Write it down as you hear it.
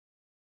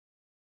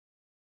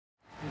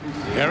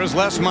There is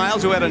Les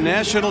Miles, who had a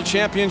national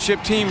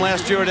championship team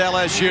last year at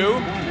LSU.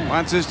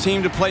 Wants his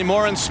team to play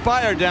more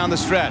inspired down the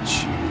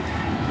stretch.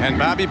 And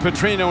Bobby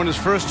Petrino, in his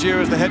first year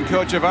as the head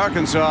coach of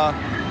Arkansas,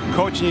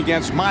 coaching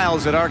against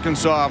Miles at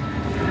Arkansas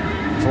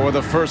for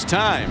the first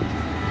time.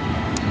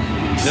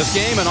 This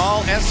game and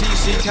all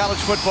SEC college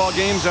football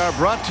games are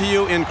brought to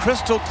you in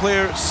crystal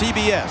clear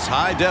CBS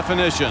high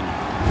definition.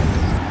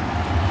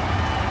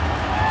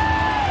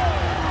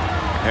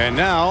 And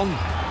now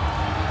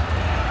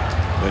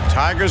the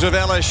Tigers of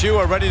LSU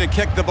are ready to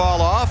kick the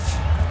ball off.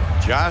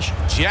 Josh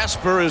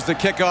Jasper is the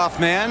kickoff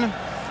man.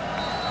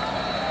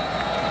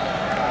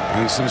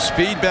 And some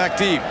speed back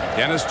deep.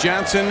 Dennis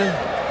Johnson,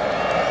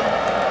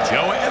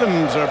 Joe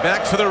Adams are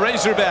back for the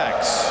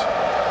Razorbacks.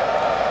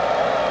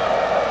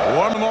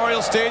 War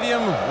Memorial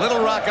Stadium,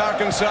 Little Rock,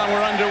 Arkansas, and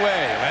we're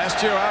underway.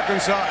 Last year,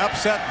 Arkansas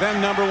upset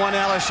then #1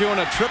 LSU in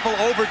a triple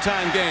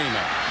overtime game.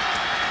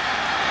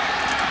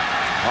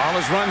 Ball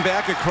is run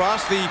back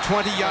across the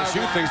 20-yard line.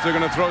 LSU thinks they're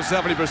going to throw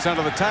 70%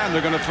 of the time.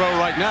 They're going to throw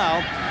right now.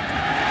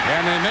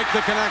 And they make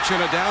the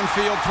connection, a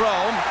downfield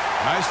throw.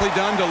 Nicely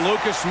done to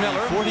Lucas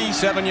Miller.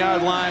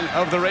 47-yard line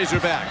of the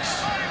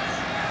Razorbacks.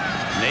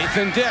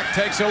 Nathan Dick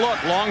takes a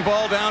look. Long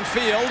ball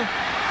downfield.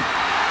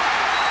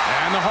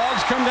 And the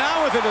Hogs come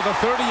down with it at the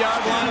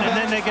 30-yard line. And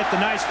then they get the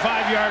nice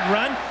 5-yard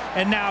run.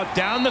 And now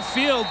down the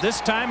field.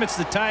 This time it's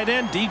the tight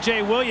end,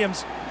 DJ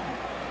Williams,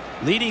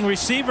 leading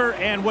receiver.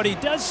 And what he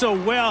does so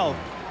well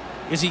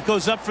is he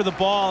goes up for the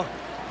ball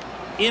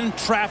in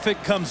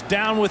traffic, comes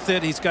down with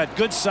it. He's got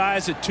good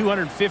size at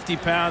 250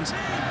 pounds.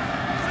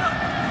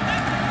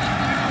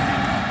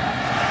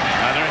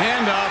 Another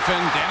handoff,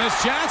 and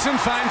Dennis Johnson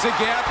finds a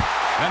gap,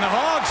 and the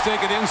Hogs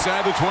take it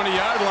inside the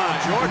 20-yard line.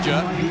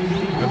 Georgia,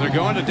 but they're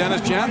going to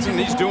Dennis Johnson.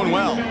 He's doing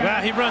well.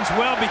 Well, he runs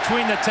well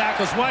between the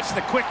tackles. Watch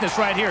the quickness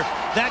right here.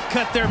 That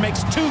cut there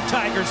makes 2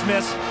 Tigers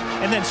miss,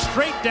 and then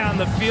straight down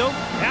the field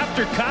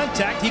after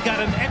contact, he got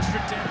an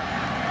extra 10.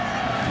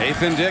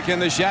 Nathan Dick in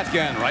the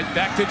shotgun, right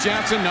back to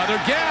Johnson. Another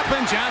gap,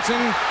 and Johnson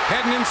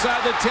heading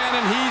inside the 10,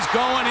 and he's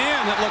going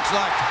in, it looks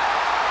like.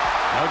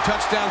 No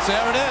touchdowns.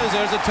 There it is.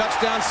 There's a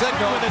touchdown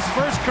signal. With his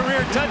first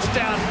career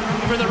touchdown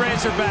for the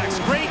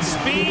Razorbacks. Great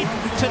speed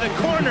to the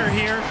corner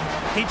here.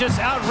 He just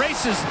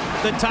outraces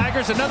the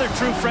Tigers. Another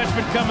true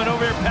freshman coming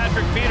over here,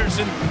 Patrick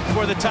Peterson,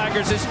 for the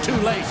Tigers. Is too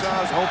late.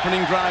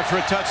 Opening drive for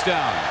a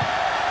touchdown.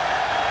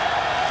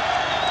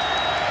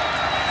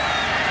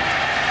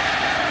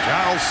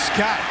 Charles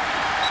Scott.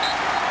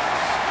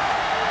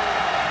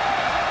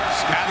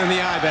 Scott in the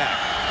I-back.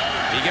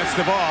 He gets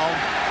the ball,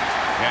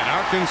 and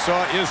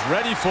Arkansas is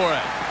ready for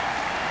it.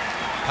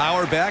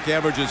 Power back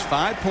averages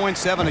 5.7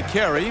 a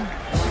carry.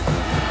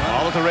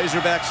 All at the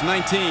Razorbacks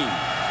 19.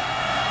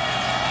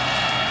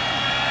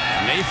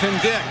 Nathan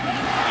Dick,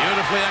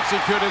 beautifully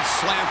executed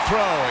slant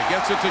throw. He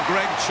gets it to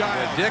Greg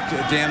Child. Dick,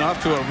 Dan,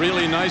 off to a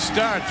really nice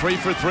start. 3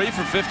 for 3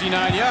 for 59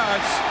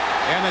 yards.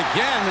 And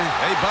again,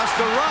 they bust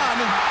the run.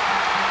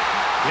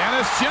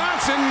 Dennis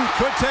Johnson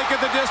could take it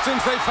the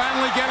distance. They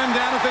finally get him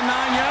down at the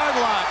 9-yard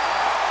line.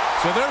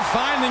 So they're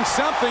finding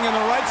something on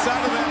the right side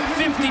of that.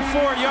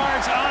 54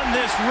 yards on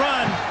this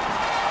run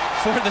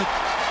for the,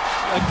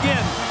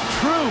 again,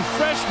 true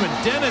freshman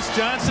Dennis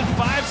Johnson,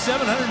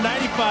 5'7",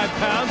 195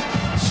 pounds,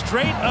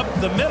 straight up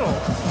the middle.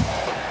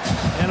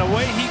 And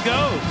away he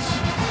goes.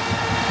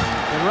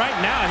 And right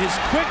now, his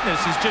quickness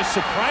is just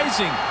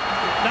surprising.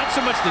 Not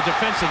so much the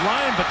defensive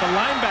line, but the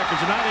linebackers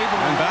are not able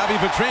to. And Bobby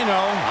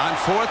Petrino on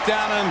 4th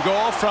down and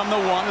goal from the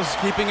 1 is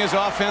keeping his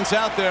offense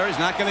out there. He's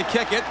not going to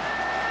kick it.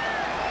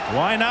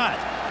 Why not?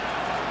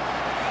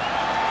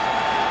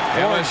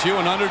 LSU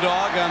an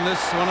underdog on this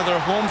one of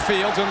their home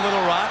fields in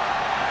Little Rock.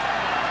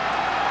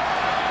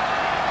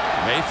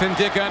 Nathan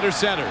Dick under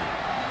center.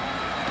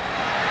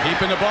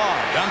 Keeping the ball.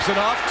 Dumps it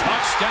off.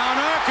 Touchdown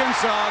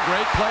Arkansas.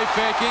 Great play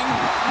faking.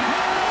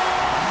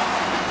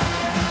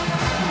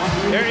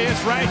 There he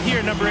is right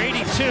here, number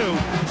 82.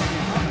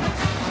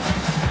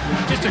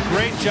 Just a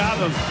great job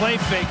of play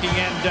faking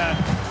and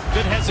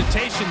good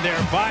hesitation there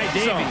by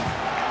Davey.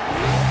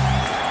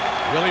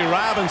 Willie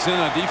Robinson,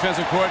 a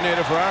defensive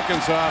coordinator for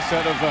Arkansas,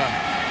 said of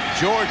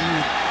Jordan,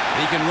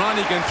 he can run,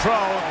 he can throw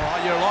all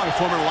year long. A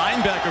former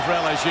linebacker for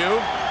LSU.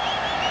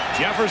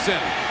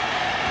 Jefferson,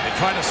 they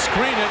try to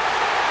screen it,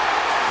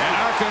 and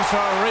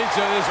Arkansas reads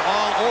it, is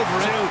all over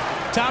it.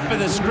 Top of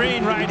the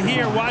screen right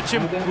here. Watch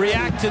him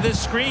react to this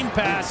screen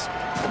pass.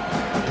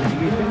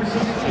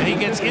 And he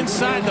gets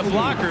inside the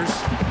blockers.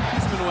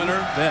 Heisman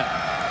winner. Yeah.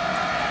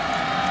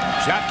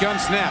 Shotgun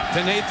snap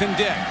to Nathan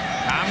Dick.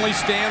 Conley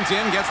stands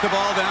in, gets the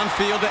ball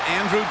downfield to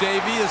Andrew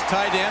Davey, his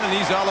tight end, and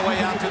he's all the way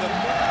out to the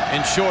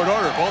in short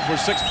order. Both were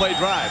 6-play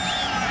drives.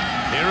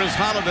 Here is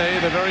Holiday,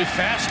 the very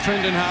fast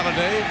Trendon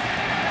Holiday.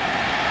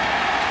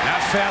 Not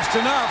fast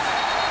enough.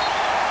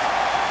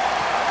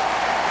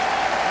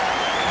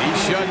 He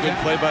should. Good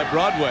play by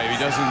Broadway. He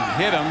doesn't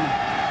hit him.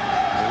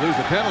 They lose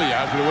the penalty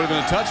yards, but it would have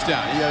been a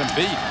touchdown. He had him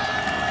beat.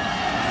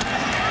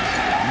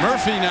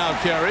 Murphy now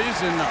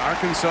carries, and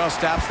Arkansas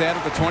stops that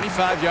at the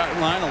 25-yard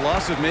line. A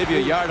loss of maybe a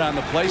yard on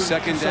the play.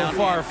 Second down. So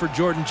far for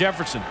Jordan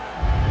Jefferson.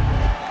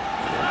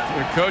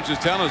 Their coach is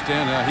telling us,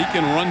 Dan, he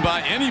can run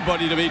by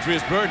anybody,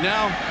 Demetrius Byrd.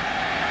 Now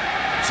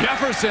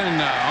Jefferson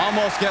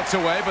almost gets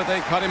away, but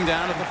they cut him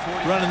down at the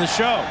 40. Running the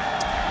show.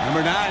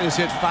 Number 9 has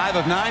hit 5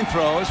 of 9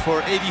 throws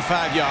for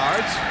 85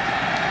 yards.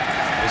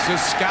 This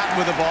is Scott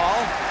with the ball.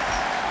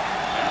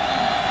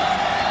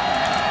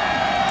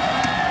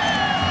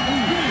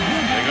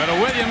 They go to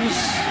Williams.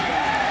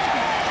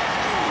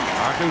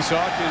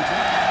 Arkansas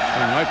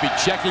might be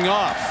checking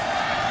off.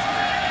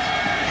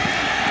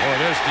 Boy,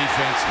 there's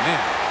defense,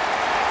 man.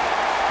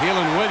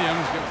 Keelan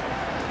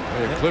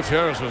Williams. Cliff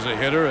Harris was a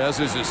hitter, as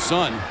is his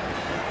son.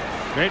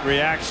 Great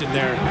reaction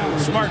there.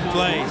 Smart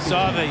play.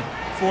 Saw the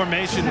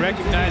formation,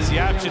 recognized the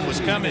option was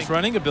coming. His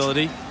running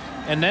ability.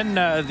 And then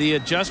the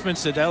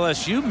adjustments that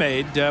LSU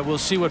made. We'll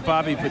see what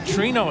Bobby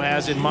Petrino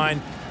has in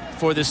mind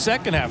for the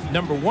second half.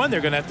 Number one,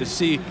 they're going to have to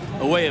see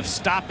a way of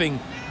stopping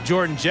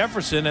Jordan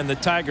Jefferson and the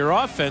Tiger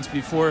offense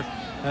before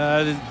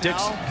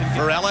Dix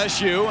for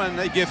LSU, and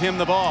they give him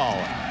the ball.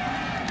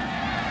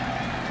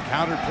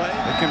 Counter play.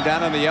 They come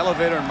down on the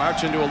elevator and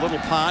march into a little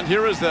pond.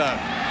 Here is the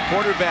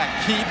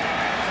quarterback keep.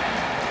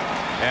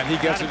 And he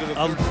gets into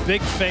the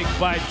big fake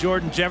by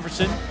Jordan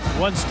Jefferson.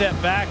 One step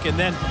back and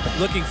then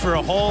looking for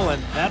a hole,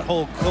 and that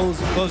hole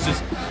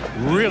closes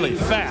really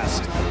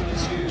fast.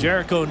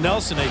 Jericho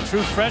Nelson, a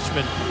true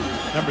freshman,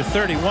 number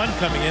 31,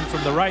 coming in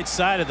from the right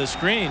side of the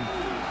screen.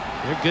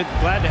 They're good,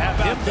 glad to have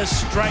him. The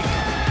strike.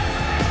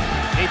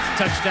 8th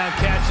touchdown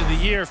catch of the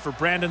year for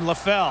Brandon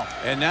LaFell.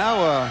 And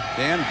now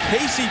Dan,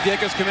 Casey Dick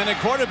has come in at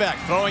quarterback,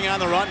 throwing on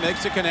the run,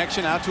 makes a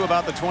connection out to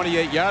about the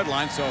 28-yard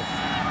line. So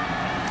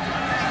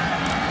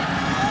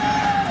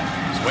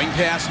swing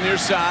pass near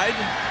side.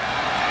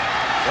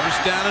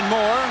 First down and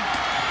more.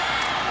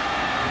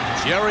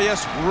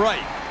 Jarius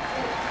Wright.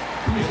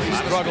 He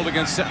struggled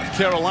against South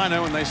Carolina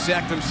when they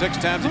sacked him 6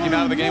 times. He came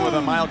out of the game with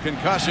a mild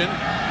concussion.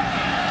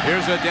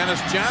 Here's a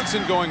Dennis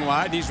Johnson going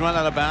wide. He's run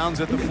out of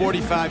bounds at the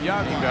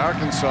 45-yard line.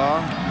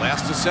 Arkansas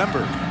last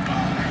December.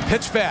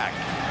 Pitch back.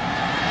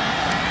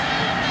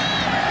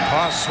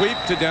 Toss sweep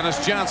to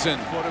Dennis Johnson.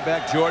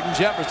 Quarterback Jordan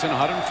Jefferson,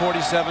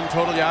 147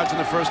 total yards in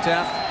the first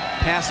half,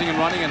 passing and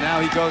running, and now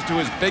he goes to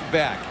his big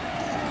back.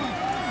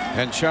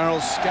 And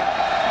Charles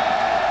Scott.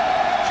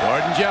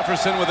 Jordan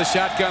Jefferson with a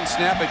shotgun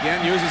snap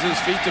again, uses his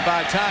feet to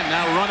buy time.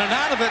 Now running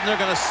out of it, and they're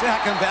going to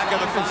sack him back at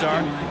the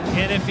 5.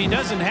 And if he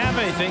doesn't have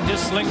anything,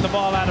 just sling the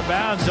ball out of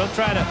bounds. Don't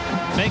try to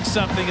make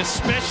something,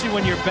 especially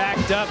when you're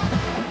backed up.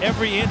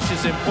 Every inch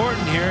is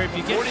important here. If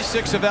you get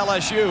 46 of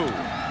LSU.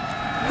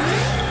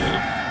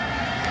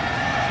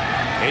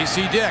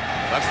 Casey Dick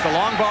lets the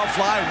long ball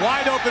fly.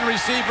 Wide open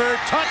receiver.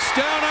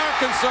 Touchdown,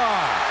 Arkansas.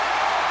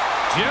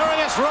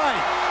 Jarius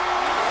Wright.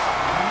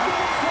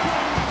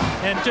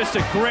 And just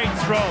a great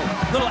throw.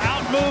 Little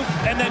out move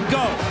and then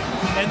go.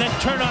 And then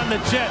turn on the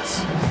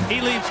jets.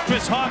 He leaves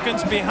Chris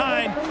Hawkins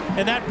behind,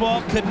 and that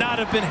ball could not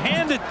have been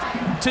handed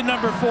to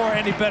number 4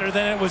 any better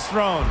than it was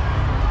thrown.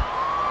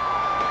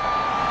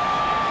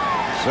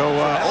 So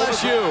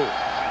LSU.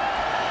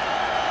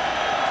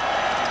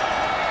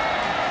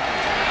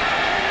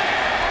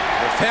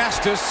 The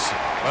fastest,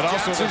 but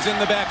also Johnson's in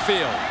the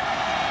backfield.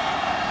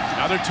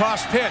 Another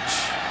toss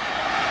pitch.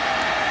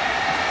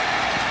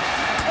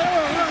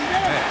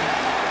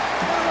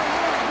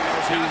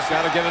 He's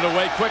got to get it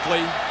away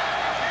quickly.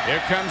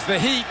 Here comes the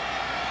heat.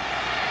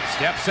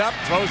 Steps up,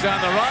 throws on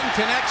the run.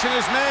 Connection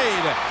is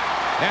made.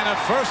 And a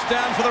first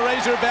down for the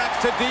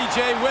Razorbacks to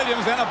DJ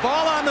Williams. And a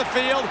ball on the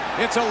field.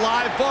 It's a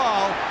live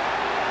ball.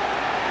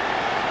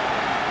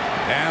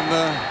 And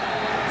the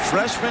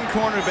freshman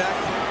cornerback,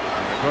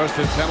 of course,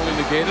 the penalty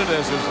negated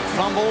as there's a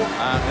fumble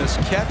on this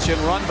catch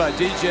and run by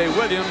DJ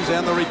Williams,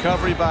 and the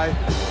recovery by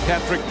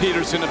Patrick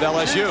Peterson of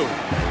LSU.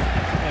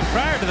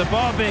 Prior to the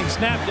ball being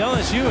snapped,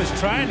 LSU is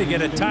trying to get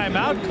a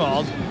timeout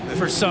called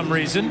for some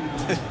reason.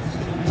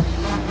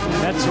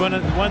 That's one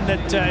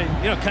that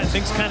you know,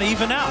 things kind of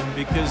even out,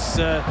 because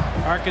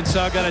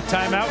Arkansas got a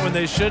timeout when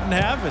they shouldn't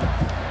have, and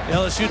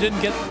LSU didn't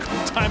get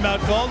timeout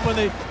called when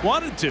they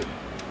wanted to. So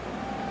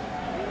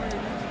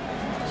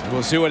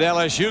we'll see what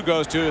LSU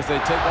goes to if they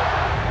take it.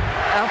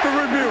 After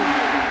review,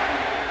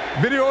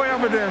 video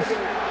evidence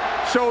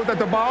showed that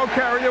the ball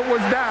carrier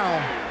was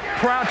down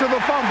prior to the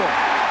fumble.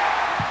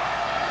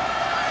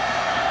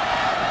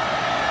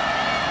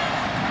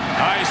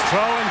 Nice throw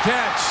and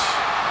catch.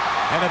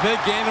 And a big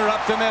gainer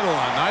up the middle.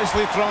 A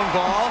nicely thrown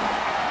ball.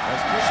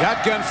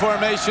 Shotgun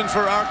formation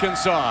for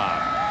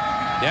Arkansas.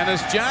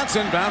 Dennis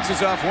Johnson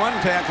bounces off one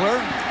tackler.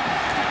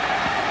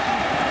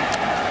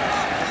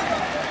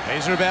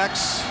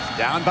 Razorbacks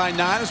down by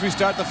 9 as we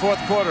start the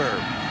 4th quarter.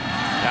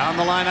 Down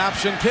the line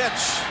option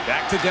pitch.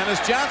 Back to Dennis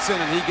Johnson,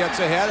 and he gets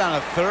ahead on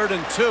a 3rd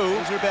and 2.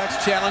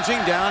 Razorbacks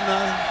challenging down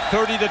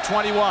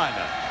 30-21.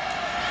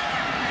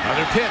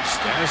 Another pitch.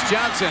 Dennis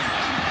Johnson.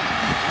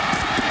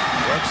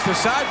 Works the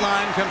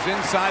sideline, comes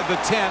inside the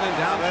 10, and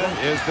down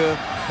is the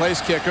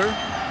place kicker.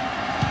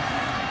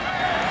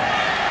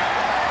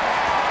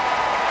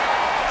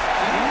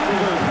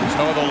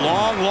 So the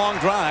long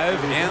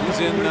drive ends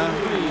in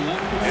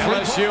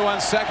LSU on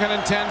 2nd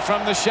and 10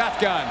 from the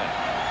shotgun.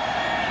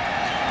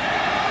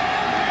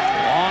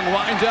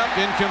 Long windup,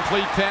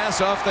 incomplete pass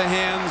off the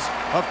hands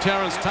of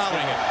Terrence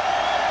Tolling.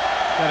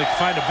 Got to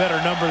find a better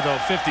number, though.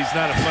 50's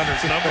not a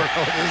punter's number.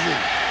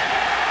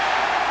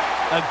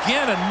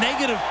 Again, a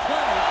negative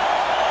play.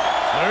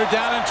 Third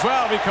down and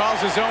 12. He calls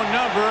his own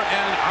number,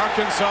 and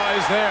Arkansas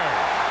is there.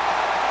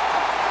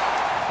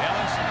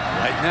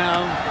 Right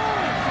now,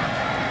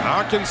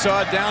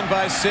 Arkansas down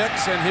by 6,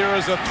 and here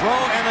is a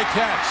throw and a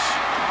catch.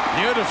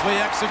 Beautifully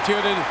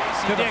executed.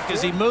 Dick,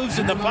 as he moves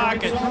in the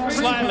pocket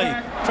slightly,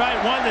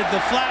 wanted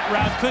the flat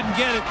route, couldn't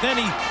get it. Then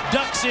he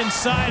ducks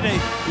inside a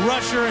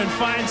rusher and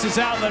finds his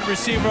outlet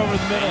receiver over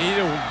the middle. He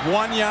needed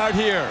 1 yard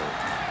here.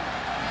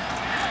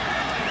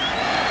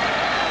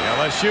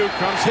 LSU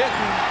comes hitting.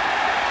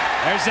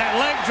 There's that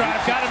leg drive,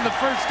 got him the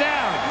first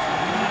down.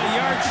 A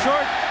yard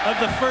short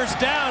of the first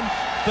down,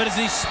 but as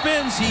he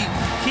spins, he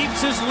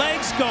keeps his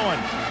legs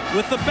going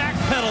with the back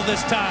pedal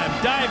this time,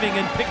 diving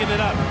and picking it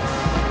up.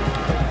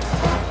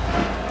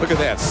 Look at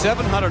that,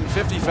 755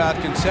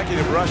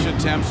 consecutive rush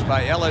attempts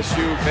by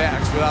LSU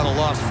backs without a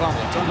lost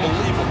fumble. It's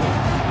unbelievable.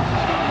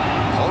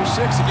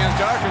 0-6 against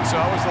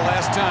Arkansas was the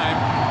last time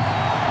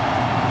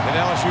that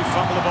LSU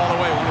fumbled the ball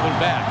away, one of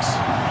their backs.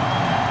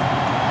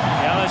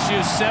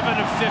 LSU 7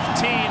 of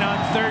 15 on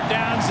third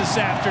downs this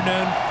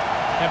afternoon.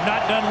 Have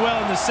not done well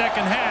in the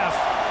second half.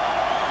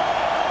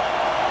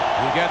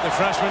 You got the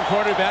freshman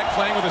quarterback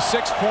playing with a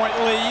 6-point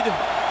lead.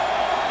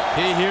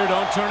 He here,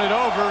 don't turn it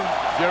over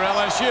if you're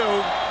LSU.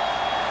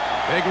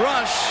 Big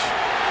rush.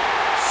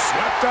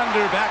 Swept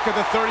under back at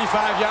the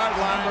 35-yard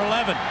line. Number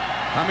 11.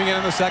 Coming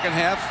in the second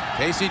half.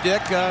 Casey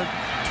Dick,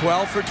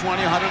 12 for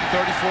 20,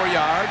 134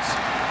 yards.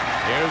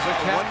 Here's a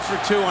catch. 1 for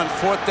 2 on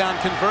fourth down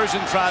conversion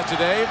tries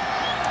today.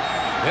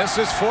 This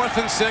is 4th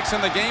and 6,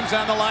 and the game's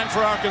on the line for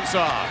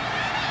Arkansas.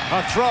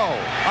 A throw,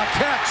 a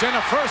catch, and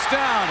a first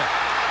down.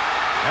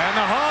 And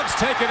the Hogs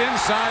take it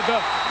inside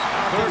the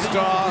first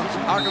down.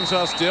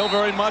 Arkansas still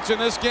very much in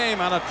this game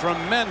on a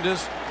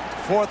tremendous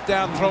fourth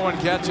down throw and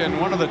catch, and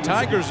one of the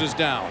Tigers is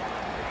down.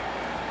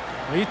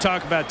 Well, you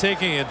talk about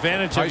taking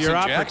advantage of your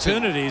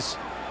opportunities.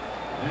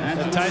 And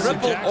a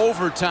triple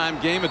overtime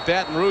game at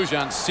Baton Rouge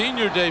on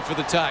senior day for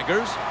the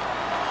Tigers.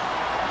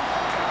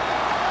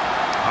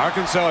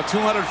 Arkansas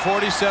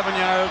 247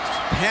 yards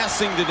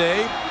passing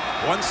today,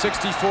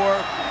 164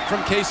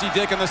 from Casey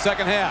Dick in the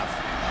second half.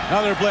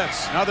 Another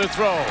blitz, another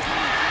throw,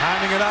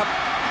 timing it up.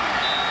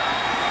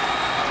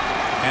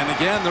 And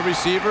again, the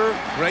receiver,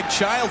 Greg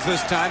Childs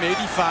this time,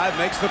 85,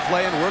 makes the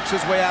play and works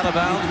his way out of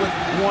bounds with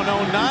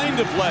 1:09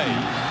 to play.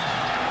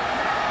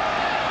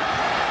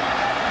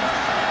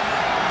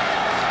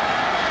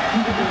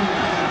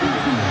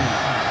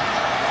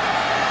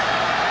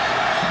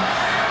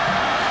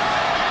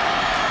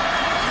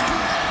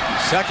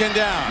 Second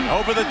down,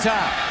 over the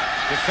top.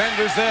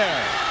 Defenders there.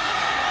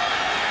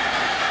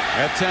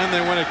 At 10,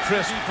 they win a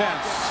crisp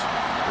defense.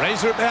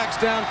 Razorbacks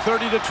down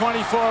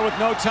 30-24 with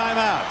no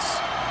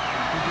timeouts.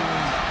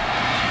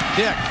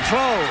 Dick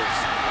throws.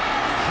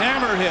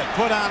 Hammer hit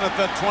put on at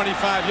the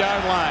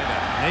 25-yard line.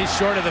 And he's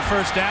short of the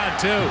first down,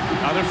 too.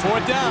 Another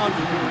fourth down.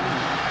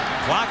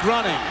 Clock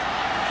running.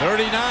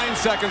 39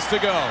 seconds to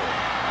go.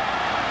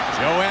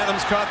 Joe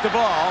Adams caught the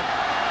ball.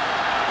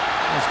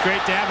 It's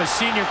great to have a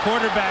senior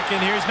quarterback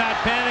in here. He's not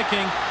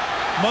panicking.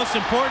 Most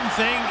important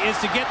thing is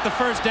to get the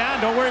first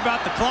down. Don't worry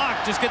about the clock.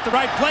 Just get the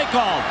right play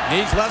called.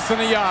 Needs less than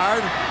a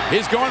yard.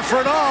 He's going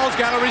for it all. He's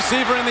got a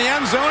receiver in the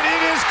end zone.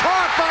 It is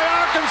caught by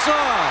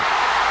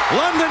Arkansas.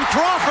 London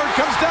Crawford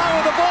comes down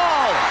with the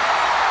ball.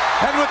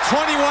 And with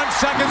 21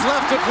 seconds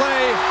left to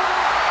play,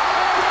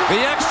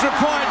 the extra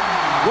point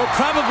will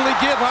probably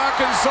give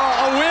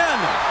Arkansas a win.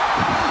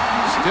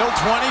 Still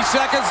 20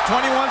 seconds,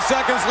 21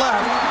 seconds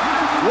left.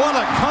 What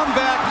a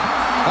comeback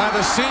by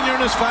the senior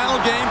in his final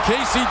game,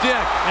 Casey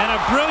Dick. And a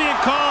brilliant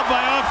call by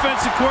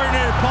offensive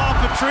coordinator Paul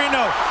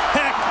Petrino.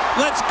 Heck,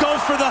 let's go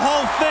for the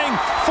whole thing.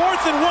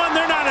 4th and 1,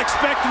 they're not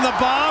expecting the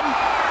bomb.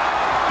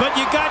 But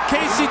you got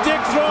Casey Dick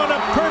throwing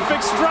a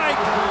perfect strike.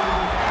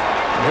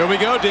 Here we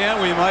go,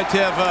 Dan. We might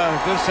have,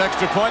 this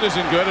extra point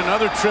isn't good,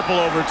 another triple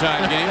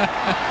overtime game.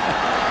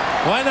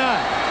 Why not?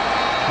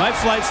 My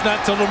flight's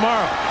not till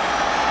tomorrow.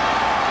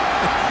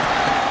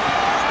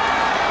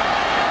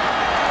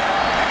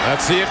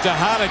 Let's see if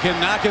Tejada can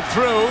knock it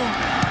through.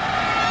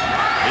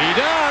 He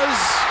does.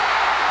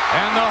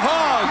 And the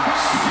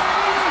Hogs.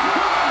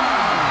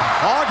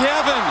 Hog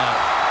heaven.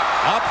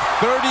 Up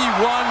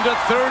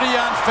 31-30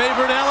 on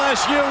favored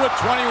LSU with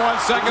 21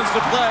 seconds to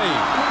play.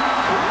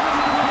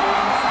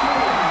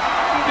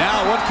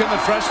 Now what can the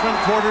freshman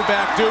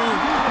quarterback do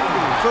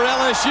for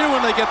LSU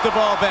when they get the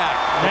ball back?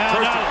 Now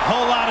not a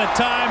whole lot of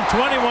time.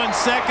 21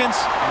 seconds.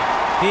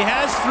 He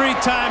has 3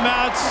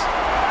 timeouts.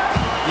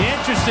 The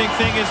interesting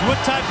thing is, what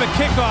type of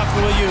kickoff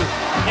will you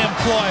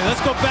employ?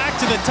 Let's go back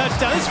to the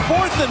touchdown. It's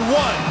 4th and 1,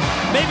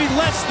 maybe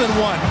less than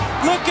 1.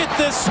 Look at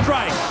this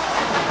strike.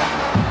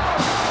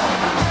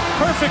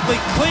 Perfectly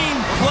clean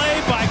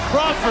play by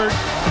Crawford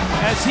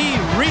as he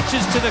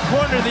reaches to the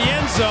corner of the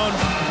end zone.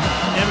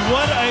 And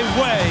what a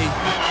way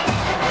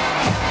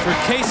for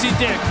Casey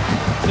Dick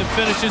to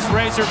finish his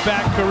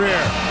Razorback career.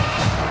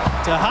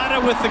 Tejada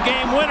with the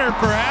game winner,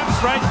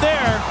 perhaps, right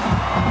there.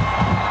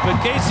 But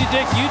Casey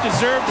Dick, you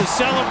deserve to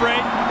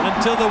celebrate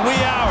until the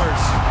wee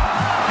hours.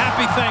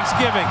 Happy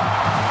Thanksgiving.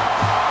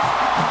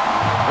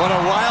 What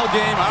a wild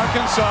game.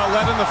 Arkansas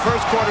led in the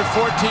first quarter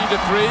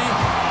 14-3.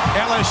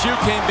 LSU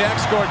came back,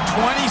 scored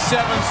 27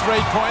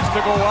 straight points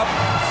to go up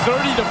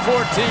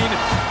 30-14.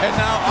 And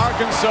now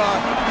Arkansas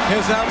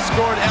has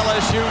outscored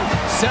LSU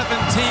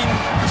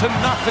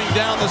 17-0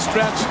 down the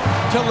stretch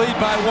to lead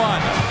by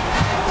 1.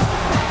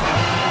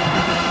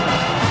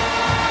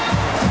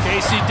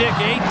 Casey Dick,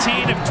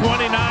 18 of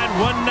 29,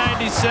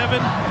 197,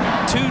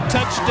 2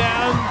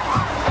 touchdowns,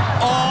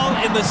 all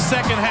in the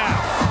second half.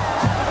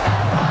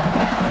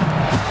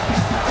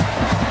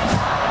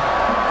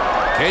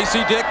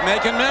 Casey Dick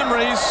making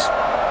memories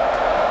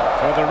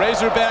for the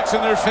Razorbacks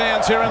and their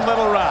fans here in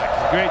Little Rock.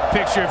 Great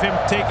picture of him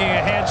taking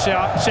a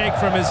handshake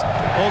from his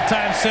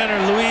old-time center,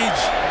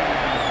 Luigi.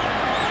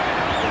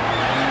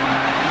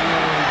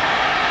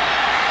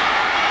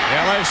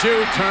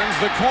 LSU turns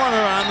the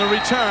corner on the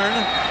return.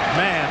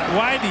 Man,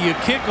 why do you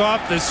kick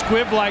off the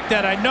squib like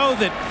that? I know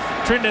that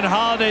Trendon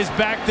Holiday's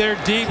back there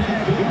deep,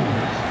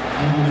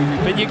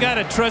 but you got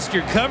to trust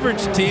your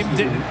coverage team.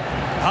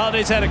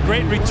 Holiday's had a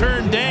great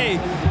return day,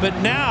 but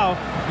now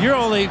you're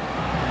only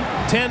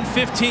 10,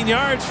 15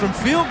 yards from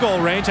field goal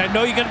range. I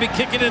know you're going to be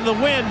kicking in the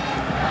wind,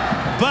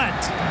 but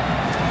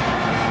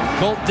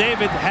Colt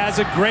David has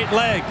a great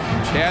leg.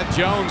 Chad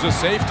Jones, a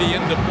safety,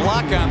 in to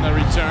block on the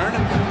return.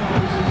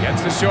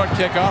 Gets the short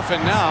kickoff,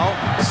 and now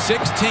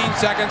 16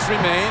 seconds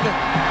remain.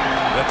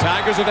 The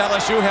Tigers of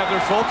LSU have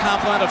their full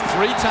complement of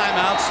 3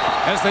 timeouts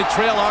as they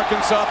trail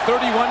Arkansas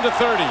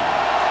 31-30.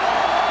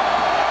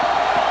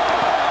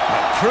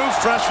 True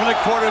freshman at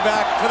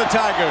quarterback for the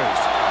Tigers.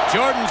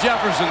 Jordan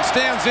Jefferson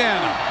stands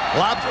in,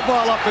 lobs the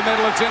ball up the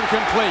middle. It's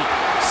incomplete.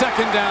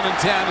 Second down and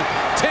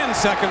 10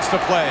 seconds to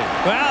play.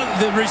 Well,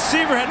 the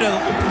receiver had to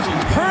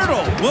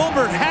hurdle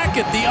Wilbert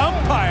Hackett, the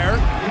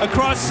umpire,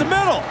 across the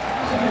middle.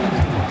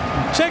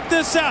 Check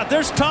this out.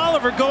 There's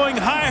Tolliver going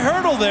high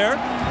hurdle there.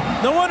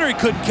 No wonder he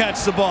couldn't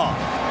catch the ball.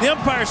 The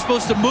umpire's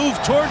supposed to move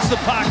towards the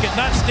pocket,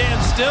 not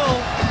stand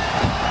still.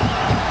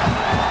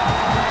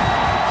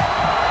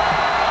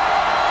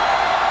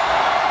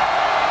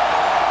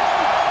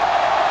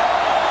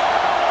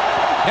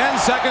 10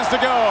 seconds to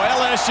go.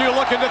 LSU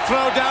looking to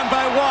throw, down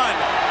by 1.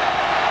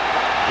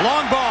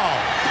 Long ball.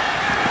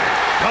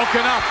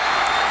 Broken up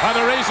by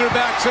the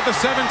Razorbacks at the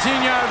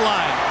 17-yard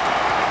line.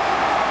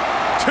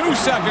 2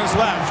 seconds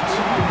left.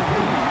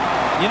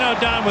 You know,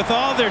 Don, with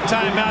all their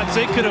timeouts,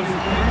 they could have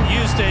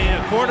used a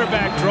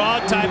quarterback draw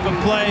type of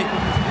play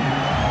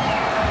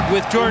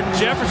with Jordan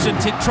Jefferson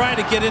to try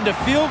to get into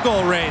field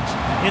goal range.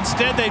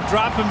 Instead, they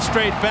drop him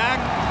straight back.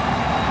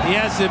 He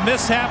has the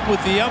mishap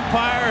with the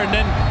umpire, and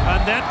then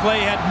on that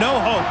play he had no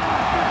hope.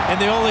 And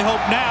the only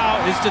hope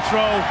now is to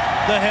throw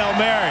the Hail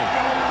Mary.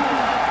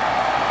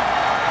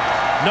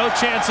 No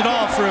chance at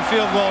all for a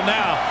field goal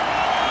now.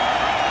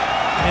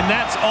 And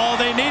that's all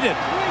they needed.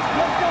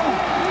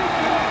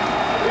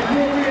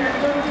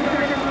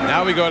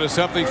 Now we go to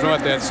something from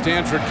that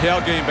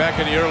Stanford-Cal game back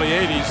in the early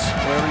 80s,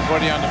 where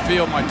everybody on the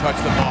field might touch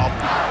the ball.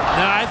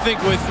 Now I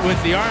think with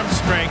the arm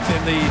strength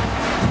and the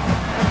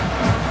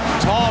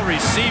tall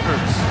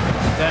receivers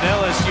that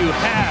LSU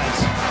has,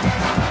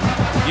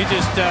 you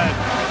just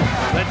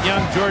let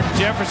young Jordan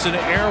Jefferson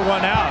air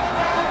one out.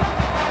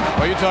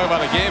 Well, you talk about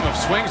a game of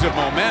swings of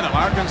momentum.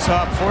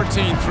 Arkansas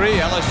 14-3,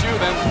 LSU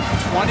then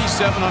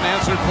 27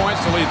 unanswered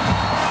points to lead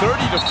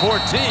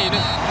 30-14.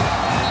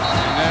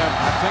 And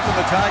I think when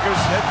the Tigers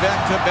head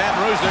back to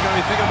Baton Rouge, they're going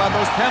to be thinking about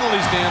those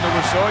penalties, Dan, that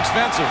were so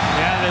expensive.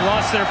 Yeah, they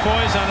lost their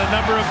poise on a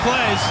number of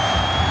plays.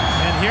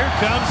 And here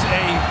comes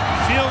a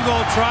field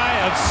goal try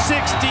of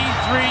 63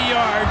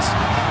 yards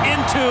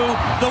into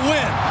the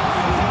wind.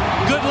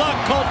 Good luck,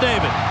 Colt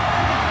David.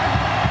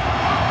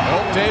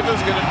 Colt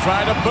David's going to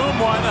try to boom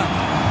one.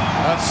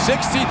 A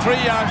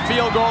 63-yard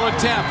field goal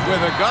attempt with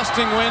a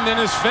gusting wind in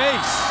his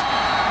face.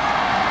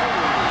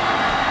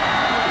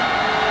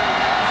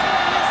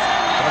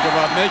 Talk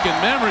about making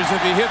memories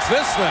if he hits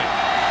this thing.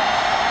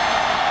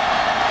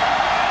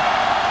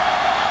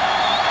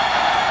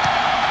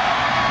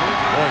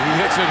 Boy, he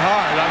hits it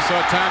hard. I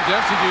saw Tom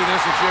Dempsey do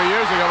this a few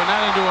years ago, but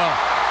not into a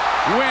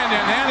wind,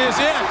 and that is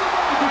it.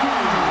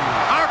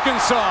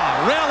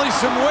 Arkansas rallies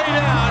some way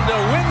down to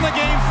win the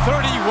game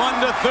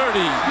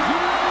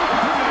 31-30.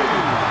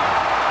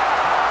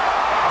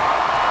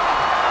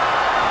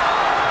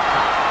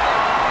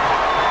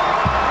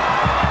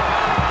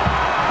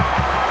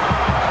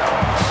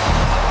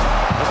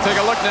 Take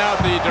a look now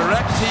at the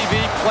DirecTV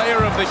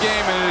player of the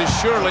game, and it is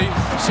surely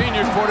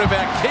senior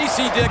quarterback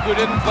Casey Dick, who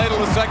didn't play till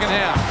the second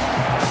half.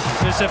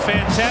 It's a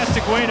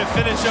fantastic way to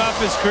finish off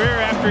his career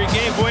after he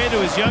gave way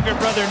to his younger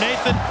brother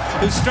Nathan,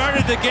 who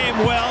started the game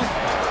well,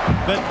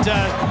 but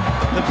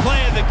the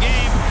play of the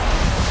game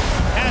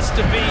has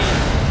to be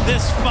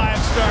this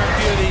five-star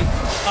beauty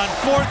on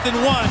 4th and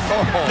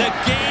 1. The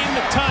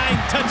game-tying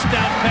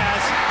touchdown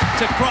pass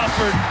to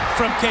Crawford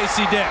from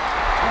Casey Dick.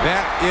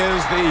 That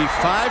is the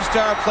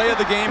 5-star play of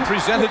the game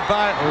presented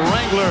by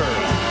Wrangler.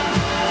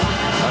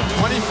 A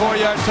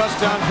 24-yard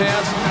touchdown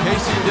pass.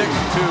 Casey Dick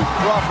to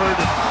Crawford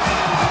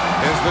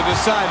is the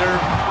decider.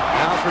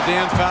 Now for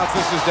Dan Fouts,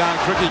 this is Don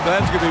Crookie.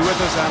 Glad you could be with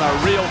us on a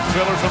real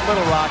thriller from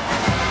Little Rock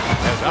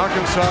as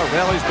Arkansas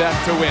rallies back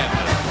to win.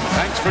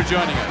 Thanks for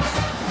joining us.